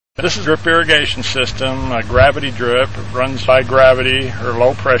This is a drip irrigation system, a gravity drip. It runs by gravity or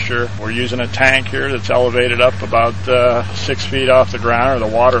low pressure. We're using a tank here that's elevated up about 6 feet off the ground, or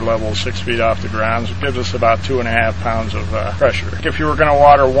the water level is 6 feet off the ground. So it gives us about 2.5 pounds of pressure. If you were going to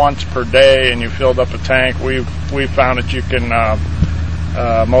water once per day and you filled up a tank, we found that you can,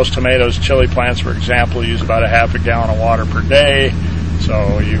 most tomatoes, chili plants, for example, use about 1/2 gallon of water per day.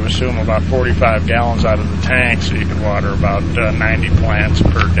 So you assume about 45 gallons out of the tank, so you can water about 90 plants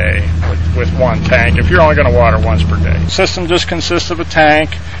per day with one tank, if you're only going to water once per day. The system just consists of a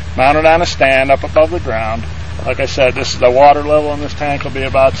tank mounted on a stand up above the ground. Like I said, this is the water level in this tank will be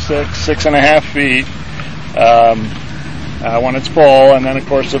about 6.5 feet when it's full, and then of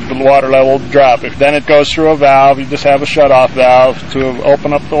course the water level will drop. If then it goes through a valve, you just have a shut-off valve to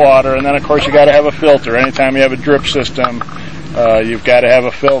open up the water, and then of course you got to have a filter. Anytime you have a drip system, you've got to have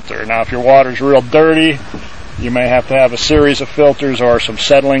a filter. Now, if your water's real dirty, you may have to have a series of filters or some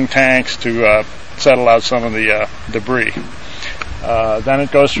settling tanks to settle out some of the debris. Then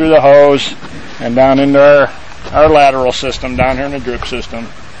it goes through the hose and down into our lateral system down here in the drip system.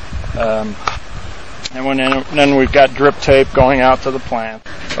 And then we've got drip tape going out to the plant.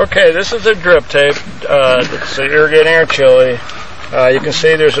 Okay, this is the drip tape. It's irrigating our chili. You can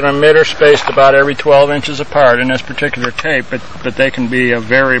see there's an emitter spaced about every 12 inches apart in this particular tape, but they can be of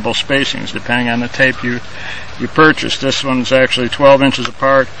variable spacings depending on the tape you purchase. This one's actually 12 inches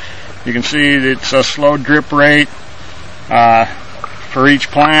apart. You can see it's a slow drip rate for each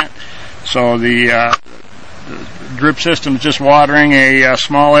plant. So the drip system is just watering a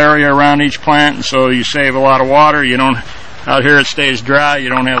small area around each plant, and so you save a lot of water. You don't, out here it stays dry, you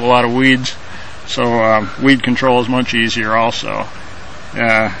don't have a lot of weeds, so weed control is much easier also.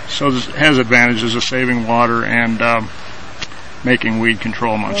 So it has advantages of saving water and making weed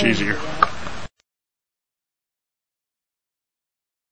control much easier.